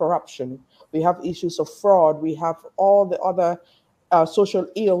issues of corruption. We have issues of fraud. We have all the other social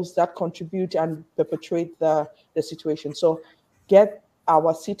ills that contribute and perpetuate the situation. So get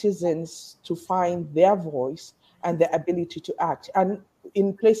our citizens to find their voice and their ability to act. And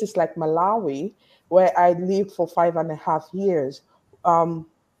in places like Malawi, where I lived for 5.5 years,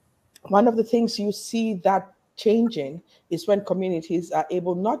 one of the things you see that changing is when communities are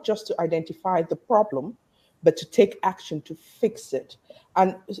able not just to identify the problem, but to take action to fix it.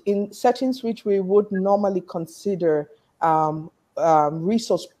 And in settings which we would normally consider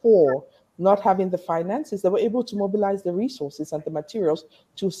resource poor, not having the finances, they were able to mobilize the resources and the materials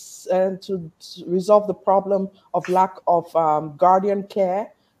to resolve the problem of lack of guardian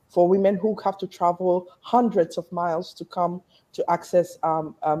care for women who have to travel hundreds of miles to come to access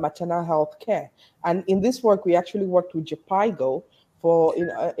maternal health care. And in this work, we actually worked with JHPIEGO for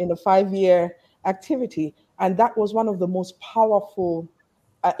in a 5-year activity. And that was one of the most powerful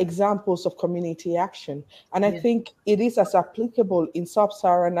examples of community action. And I think it is as applicable in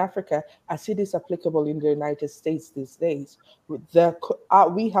sub-Saharan Africa as it is applicable in the United States these days. We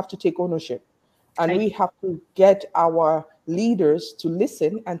have to take ownership, and we have to get our leaders to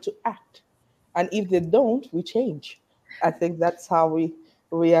listen and to act. And if they don't, we change. I think that's how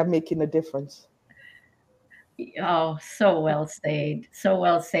we are making a difference. Oh, so well said. So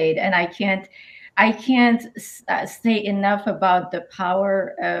well said. And I can't say enough about the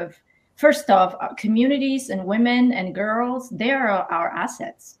power of, first off, communities and women and girls. They're our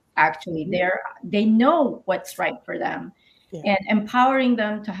assets. Actually, they know what's right for them, and empowering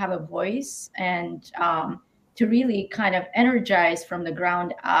them to have a voice and to really kind of energize from the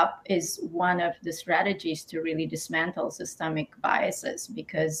ground up is one of the strategies to really dismantle systemic biases,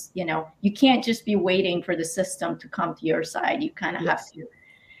 because, you know, you can't just be waiting for the system to come to your side. You kind of have to.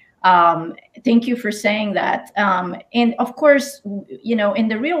 Thank you for saying that. And of course, you know, in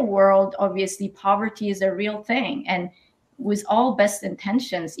the real world, obviously, poverty is a real thing. And with all best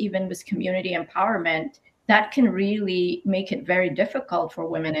intentions, even with community empowerment, that can really make it very difficult for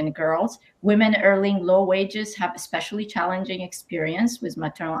women and girls. Women earning low wages have especially challenging experience with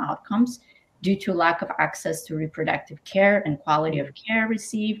maternal outcomes due to lack of access to reproductive care and quality of care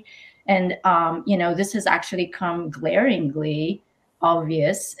received. And, you know, this has actually come glaringly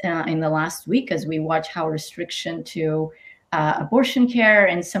obvious in the last week as we watch how restriction to abortion care,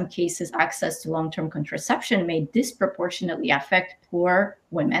 in some cases access to long-term contraception, may disproportionately affect poor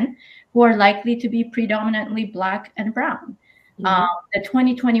women who are likely to be predominantly Black and Brown. The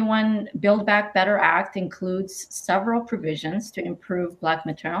 2021 Build Back Better Act includes several provisions to improve Black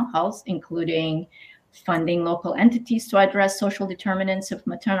maternal health, including funding local entities to address social determinants of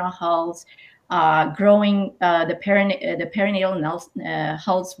maternal health, growing the perinatal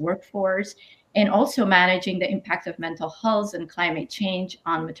health workforce, and also managing the impact of mental health and climate change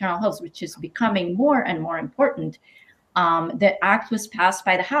on maternal health, which is becoming more and more important. The act was passed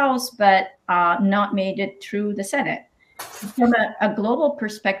by the House, but not made it through the Senate. From a global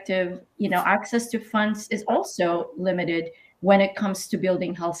perspective, you know, access to funds is also limited when it comes to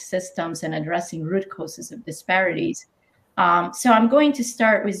building health systems and addressing root causes of disparities. So I'm going to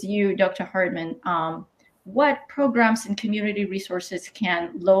start with you, Dr. Hardtman. What programs and community resources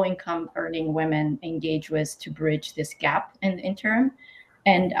can low-income earning women engage with to bridge this gap in the interim?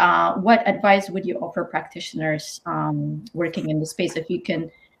 And what advice would you offer practitioners working in the space? If you can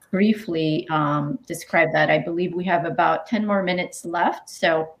briefly describe that. I believe we have about 10 more minutes left.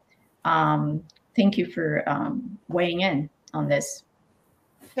 So thank you for weighing in on this.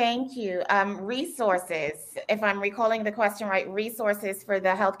 Thank you. Resources, if I'm recalling the question right, resources for the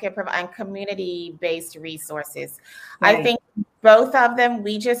healthcare provider and community-based resources. Right. I think both of them,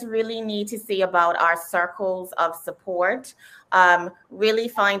 we just really need to see about our circles of support, really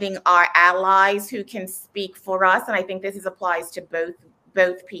finding our allies who can speak for us. And I think this applies to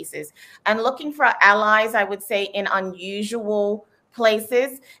both pieces. And looking for allies, I would say, in unusual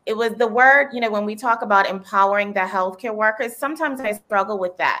places. It was the word, you know, when we talk about empowering the healthcare workers, sometimes I struggle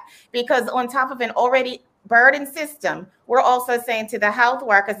with that, because on top of an already burdened system, we're also saying to the health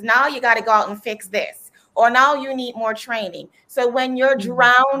workers, now you got to go out and fix this, or now you need more training. So when you're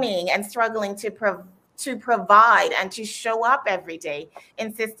drowning and struggling to provide and to show up every day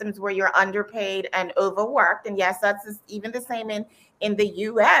in systems where you're underpaid and overworked, and yes, that's even the same in the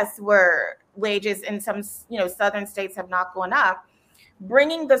US, where wages in some, you know, southern states have not gone up,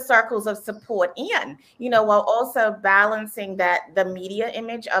 bringing the circles of support in, you know, while also balancing that the media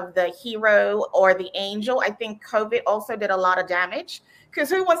image of the hero or the angel. I think COVID also did a lot of damage,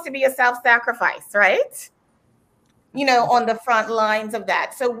 because who wants to be a self-sacrifice, right? You know, on the front lines of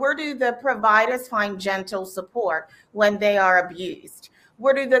that. So where do the providers find gentle support when they are abused?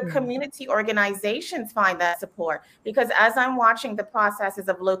 Where do the community organizations find that support? Because as I'm watching the processes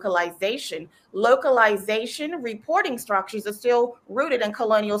of localization reporting structures are still rooted in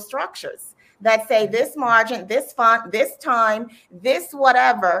colonial structures. that say this margin, this font, this time, this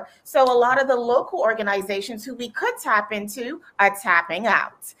whatever. So a lot of the local organizations who we could tap into are tapping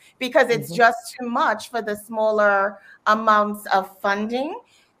out because it's just too much for the smaller amounts of funding.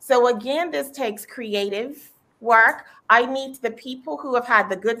 So again, this takes creative work. I need the people who have had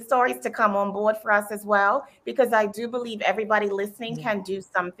the good stories to come on board for us as well, because I do believe everybody listening can do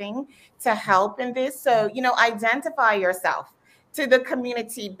something to help in this. So, you know, identify yourself to the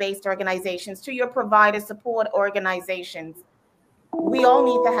community-based organizations, to your provider support organizations. We all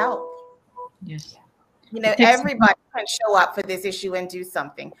need the help. Yes. You know, everybody can show up for this issue and do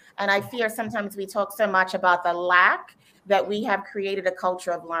something. And I fear sometimes we talk so much about the lack that we have created a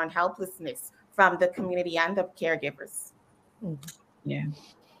culture of learned helplessness from the community and the caregivers. Yeah.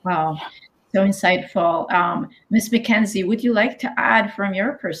 Wow. So insightful. Ms. McKenzie, would you like to add from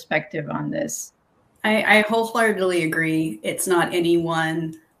your perspective on this? I wholeheartedly agree. It's not any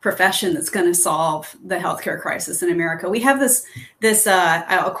one profession that's going to solve the healthcare crisis in America. We have this.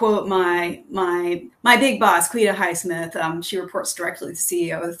 I'll quote my big boss, Quita Highsmith. She reports directly to the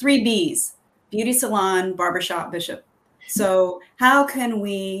CEO. The 3 B's: beauty salon, barbershop, bishop. So how can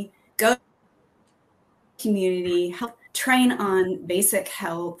we go to the community, help train on basic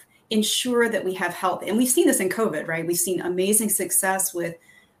health, ensure that we have health? And we've seen this in COVID, right? We've seen amazing success with,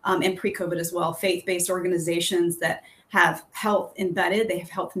 and pre-COVID as well, faith-based organizations that have health embedded. They have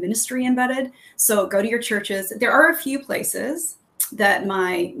health ministry embedded. So go to your churches. There are a few places that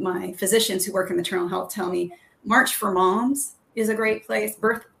my physicians who work in maternal health tell me March for Moms is a great place.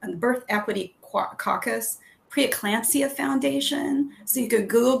 Birth Equity Caucus, Preeclampsia Foundation. So you could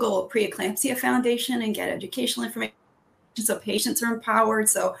Google Preeclampsia Foundation and get educational information so patients are empowered.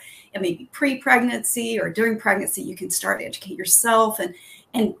 So it may be pre-pregnancy or during pregnancy, you can start to educate yourself.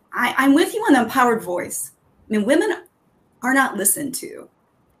 And I'm with you on the empowered voice. I mean, women are not listened to.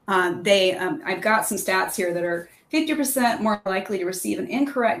 I've got some stats here that are 50% more likely to receive an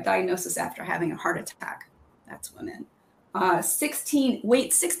incorrect diagnosis after having a heart attack. That's women. 16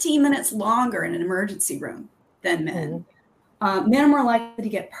 minutes longer in an emergency room than men. Men are more likely to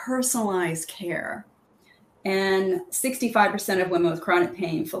get personalized care. And 65% of women with chronic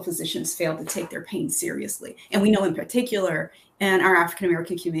pain feel physicians fail to take their pain seriously. And we know in particular in our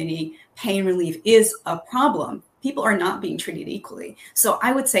African-American community, pain relief is a problem. People are not being treated equally. So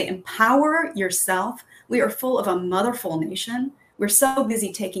I would say empower yourself. We are full of a motherful nation. We're so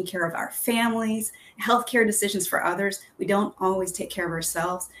busy taking care of our families, healthcare decisions for others. We don't always take care of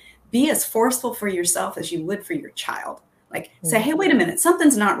ourselves. Be as forceful for yourself as you would for your child. Like say, hey, wait a minute,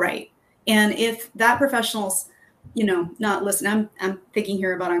 something's not right. And if that professional's, not listening, I'm thinking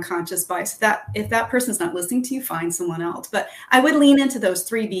here about unconscious bias. If that person's not listening to you, find someone else. But I would lean into those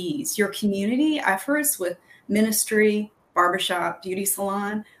 3 B's, your community efforts with ministry, barbershop, beauty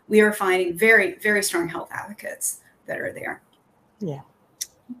salon. We are finding very, very strong health advocates that are there. Yeah.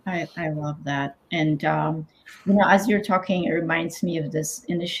 I love that. And, as you're talking, it reminds me of this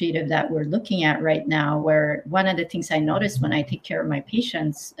initiative that we're looking at right now, where one of the things I notice when I take care of my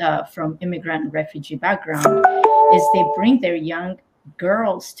patients from immigrant and refugee background is they bring their young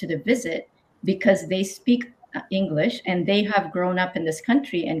girls to the visit because they speak English and they have grown up in this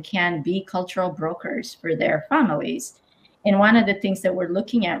country and can be cultural brokers for their families. And one of the things that we're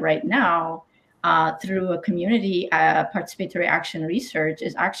looking at right now through a community participatory action research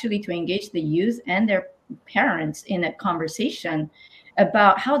is actually to engage the youth and their parents in a conversation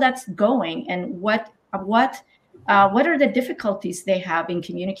about how that's going and what are the difficulties they have in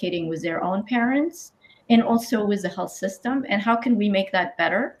communicating with their own parents and also with the health system, and how can we make that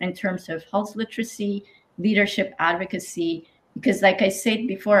better in terms of health literacy, leadership, advocacy, because like I said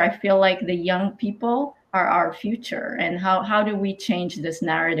before, I feel like the young people are our future, and how do we change this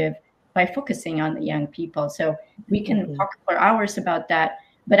narrative by focusing on the young people? So we can talk for hours about that,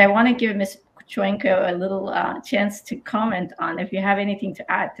 but I want to give Ms. Tchwenko a little chance to comment on if you have anything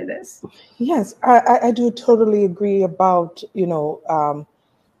to add to this. Yes, I do totally agree about,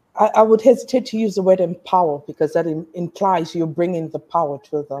 I would hesitate to use the word empower because that implies you're bringing the power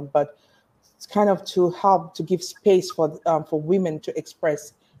to them, but it's kind of to help to give space for women to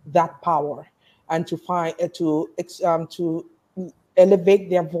express that power and to find to elevate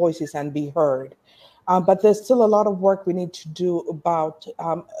their voices and be heard. But there's still a lot of work we need to do about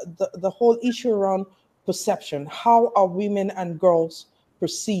the whole issue around perception. How are women and girls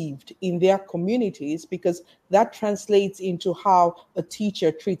perceived in their communities? Because that translates into how a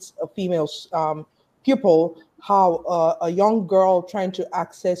teacher treats a female pupil, how a young girl trying to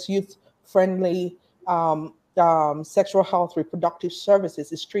access youth-friendly sexual health reproductive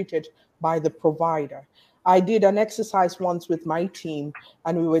services is treated by the provider. I did an exercise once with my team,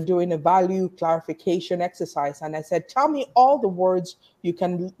 and we were doing a value clarification exercise. And I said, tell me all the words you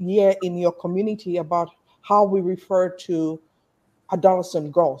can hear in your community about how we refer to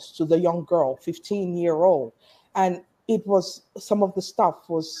adolescent girls, to the young girl, 15-year-old. And it was, some of the stuff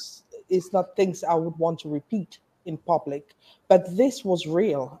is not things I would want to repeat in public, but this was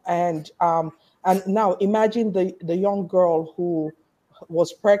real. And now imagine the young girl who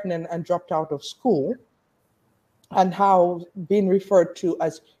was pregnant and dropped out of school, and how being referred to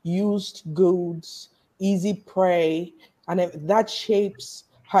as used goods, easy prey, and that shapes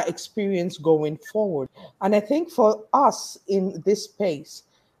her experience going forward. And I think for us in this space,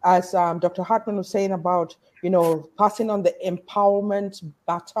 as Dr. Hardtman was saying about, passing on the empowerment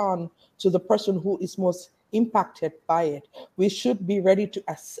baton to the person who is most impacted by it, we should be ready to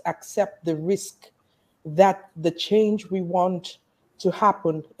accept the risk that the change we want to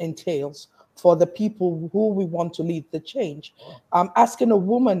happen entails for the people who we want to lead the change. Asking a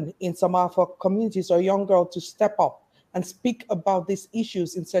woman in some of our communities or a young girl to step up and speak about these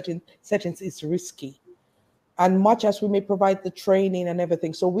issues in certain settings is risky. And much as we may provide the training and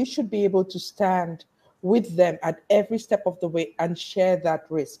everything, so we should be able to stand with them at every step of the way and share that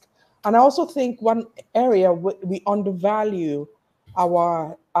risk. And I also think one area we undervalue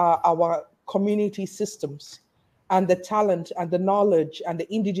our community systems and the talent and the knowledge and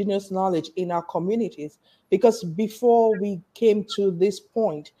the indigenous knowledge in our communities, because before we came to this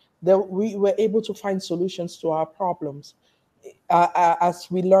point, that we were able to find solutions to our problems as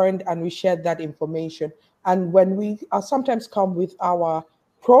we learned and we shared that information. And when we sometimes come with our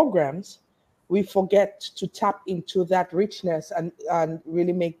programs, we forget to tap into that richness and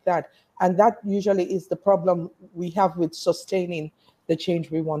really make that. And that usually is the problem we have with sustaining the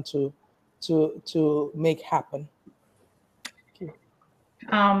change we want to make happen.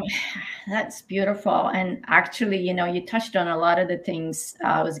 That's beautiful. And actually, you touched on a lot of the things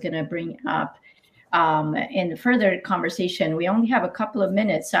I was going to bring up in further conversation. We only have a couple of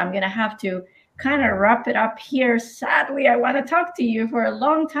minutes, so I'm going to have to kind of wrap it up here. Sadly, I want to talk to you for a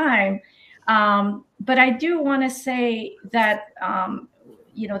long time. But I do want to say that, that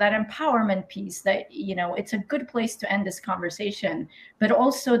empowerment piece, that, it's a good place to end this conversation, but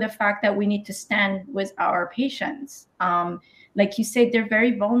also the fact that we need to stand with our patients. Like you said, they're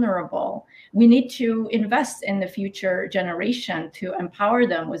very vulnerable. We need to invest in the future generation to empower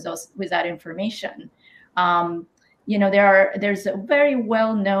them with that information. There's a very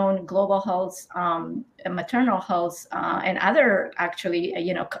well-known global health, maternal health, and other actually,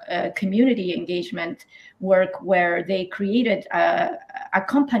 community engagement work where they created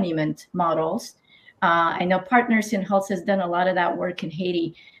accompaniment models. I know Partners in Health has done a lot of that work in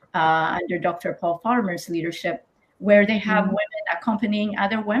Haiti under Dr. Paul Farmer's leadership, where they have women accompanying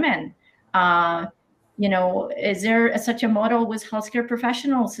other women. Is there such a model with healthcare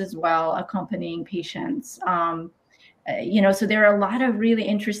professionals as well, accompanying patients? So there are a lot of really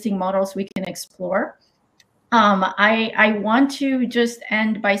interesting models we can explore. I want to just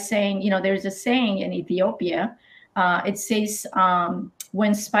end by saying, there's a saying in Ethiopia. It says,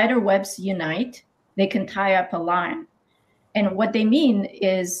 when spider webs unite, they can tie up a line. And what they mean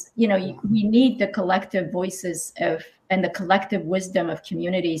is, we need the collective voices and the collective wisdom of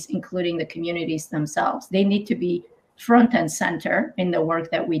communities, including the communities themselves. They need to be front and center in the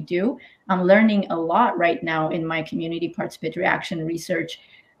work that we do. I'm learning a lot right now in my community participatory action research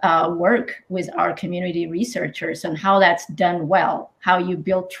work with our community researchers on how that's done well, how you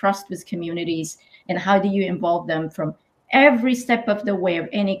build trust with communities, and how do you involve them from every step of the way of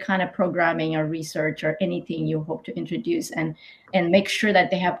any kind of programming or research or anything you hope to introduce, and make sure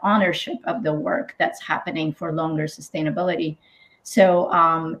that they have ownership of the work that's happening for longer sustainability. So,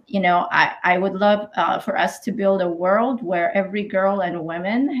 I would love for us to build a world where every girl and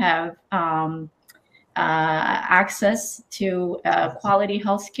woman have access to quality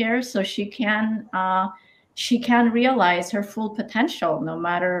healthcare, so she can realize her full potential, no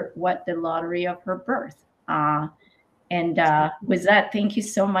matter what the lottery of her birth. And with that, thank you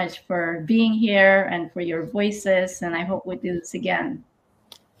so much for being here and for your voices. And I hope we do this again.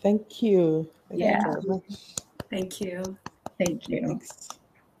 Thank you. Thank you very much. Thank you. Thank you. Thanks.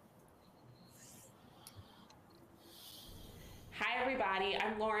 Hi, everybody.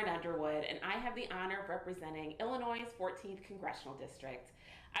 I'm Lauren Underwood, and I have the honor of representing Illinois' 14th Congressional District.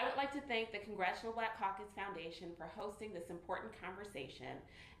 I would like to thank the Congressional Black Caucus Foundation for hosting this important conversation,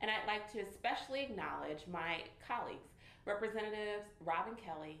 and I'd like to especially acknowledge my colleagues, Representatives Robin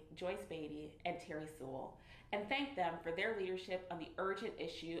Kelly, Joyce Beatty, and Terri Sewell, and thank them for their leadership on the urgent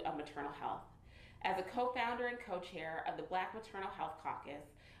issue of maternal health. As a co-founder and co-chair of the Black Maternal Health Caucus,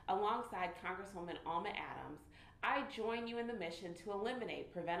 alongside Congresswoman Alma Adams, I join you in the mission to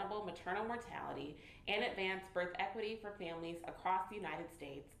eliminate preventable maternal mortality and advance birth equity for families across the United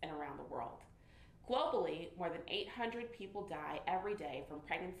States and around the world. Globally, more than 800 people die every day from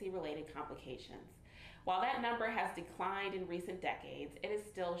pregnancy-related complications. While that number has declined in recent decades, it is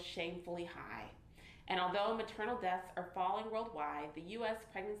still shamefully high. And although maternal deaths are falling worldwide, the U.S.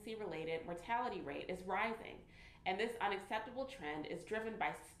 pregnancy-related mortality rate is rising, and this unacceptable trend is driven by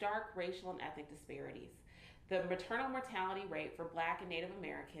stark racial and ethnic disparities. The maternal mortality rate for Black and Native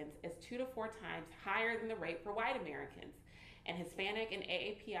Americans is 2 to 4 times higher than the rate for white Americans, and Hispanic and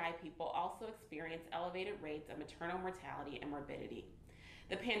AAPI people also experience elevated rates of maternal mortality and morbidity.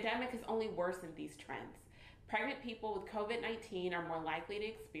 The pandemic has only worsened these trends. Pregnant people with COVID-19 are more likely to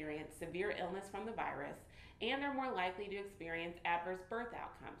experience severe illness from the virus, and are more likely to experience adverse birth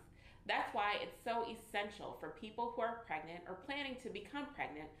outcomes. That's why it's so essential for people who are pregnant or planning to become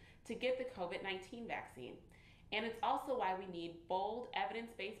pregnant to get the COVID-19 vaccine. And it's also why we need bold,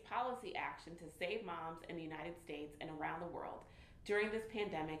 evidence-based policy action to save moms in the United States and around the world during this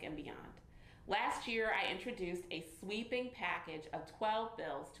pandemic and beyond. Last year, I introduced a sweeping package of 12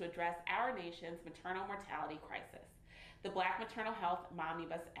 bills to address our nation's maternal mortality crisis, the Black Maternal Health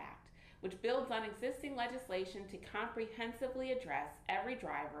Momnibus Act, which builds on existing legislation to comprehensively address every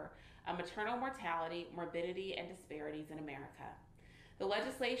driver of maternal mortality, morbidity, and disparities in America. The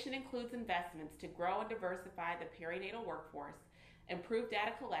legislation includes investments to grow and diversify the perinatal workforce, improve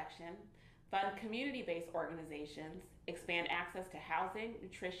data collection, fund community-based organizations, expand access to housing,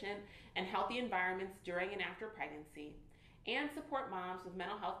 nutrition, and healthy environments during and after pregnancy, and support moms with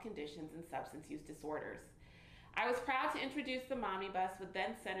mental health conditions and substance use disorders. I was proud to introduce the Momnibus with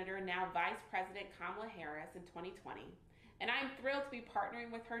then Senator, now Vice President Kamala Harris in 2020, and I am thrilled to be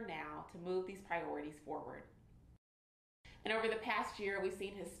partnering with her now to move these priorities forward. And over the past year, we've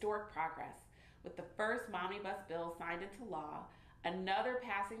seen historic progress, with the first Momnibus bill signed into law, another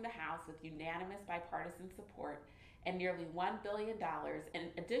passing the House with unanimous bipartisan support, and nearly $1 billion in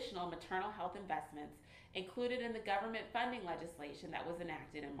additional maternal health investments included in the government funding legislation that was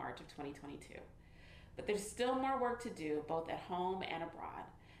enacted in March of 2022. But there's still more work to do, both at home and abroad.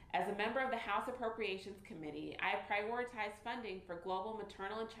 As a member of the House Appropriations Committee, I have prioritized funding for global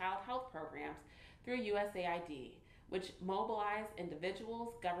maternal and child health programs through USAID, which mobilize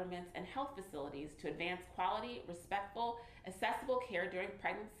individuals, governments, and health facilities to advance quality, respectful, accessible care during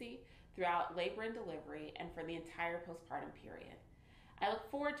pregnancy, throughout labor and delivery, and for the entire postpartum period. I look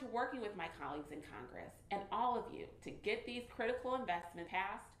forward to working with my colleagues in Congress and all of you to get these critical investments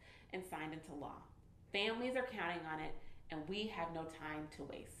passed and signed into law. Families are counting on it, and we have no time to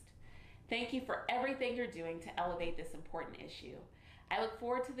waste. Thank you for everything you're doing to elevate this important issue. I look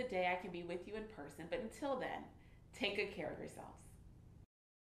forward to the day I can be with you in person, but until then, take good care of yourselves.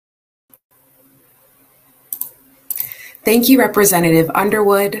 Thank you, Representative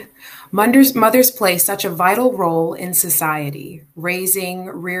Underwood. Mothers play such a vital role in society, raising,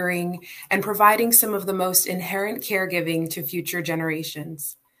 rearing, and providing some of the most inherent caregiving to future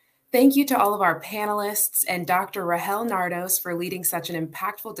generations. Thank you to all of our panelists and Dr. Rahel Nardos for leading such an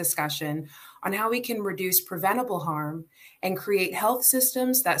impactful discussion on how we can reduce preventable harm and create health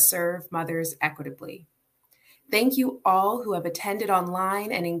systems that serve mothers equitably. Thank you all who have attended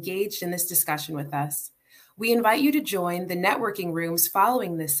online and engaged in this discussion with us. We invite you to join the networking rooms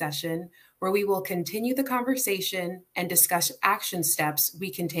following this session, where we will continue the conversation and discuss action steps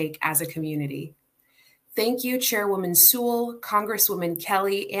we can take as a community. Thank you, Chairwoman Sewell, Congresswoman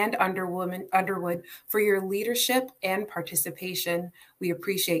Kelly, and Underwood for your leadership and participation. We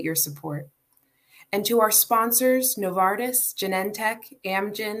appreciate your support. And to our sponsors, Novartis, Genentech,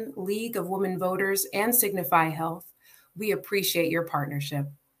 Amgen, League of Women Voters, and Signify Health, we appreciate your partnership.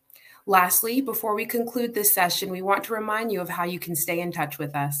 Lastly, before we conclude this session, we want to remind you of how you can stay in touch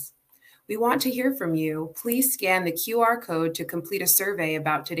with us. We want to hear from you. Please scan the QR code to complete a survey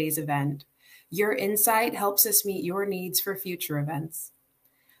about today's event. Your insight helps us meet your needs for future events.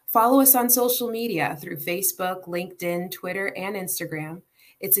 Follow us on social media through Facebook, LinkedIn, Twitter, and Instagram.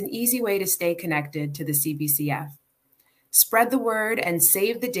 It's an easy way to stay connected to the CBCF. Spread the word and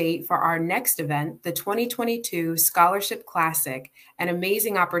save the date for our next event, the 2022 Scholarship Classic, an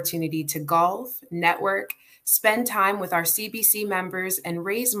amazing opportunity to golf, network, spend time with our CBC members, and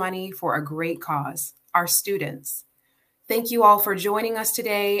raise money for a great cause, our students. Thank you all for joining us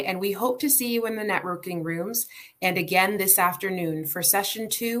today, and we hope to see you in the networking rooms and again this afternoon for session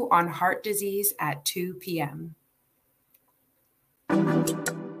 2 on heart disease at 2 p.m.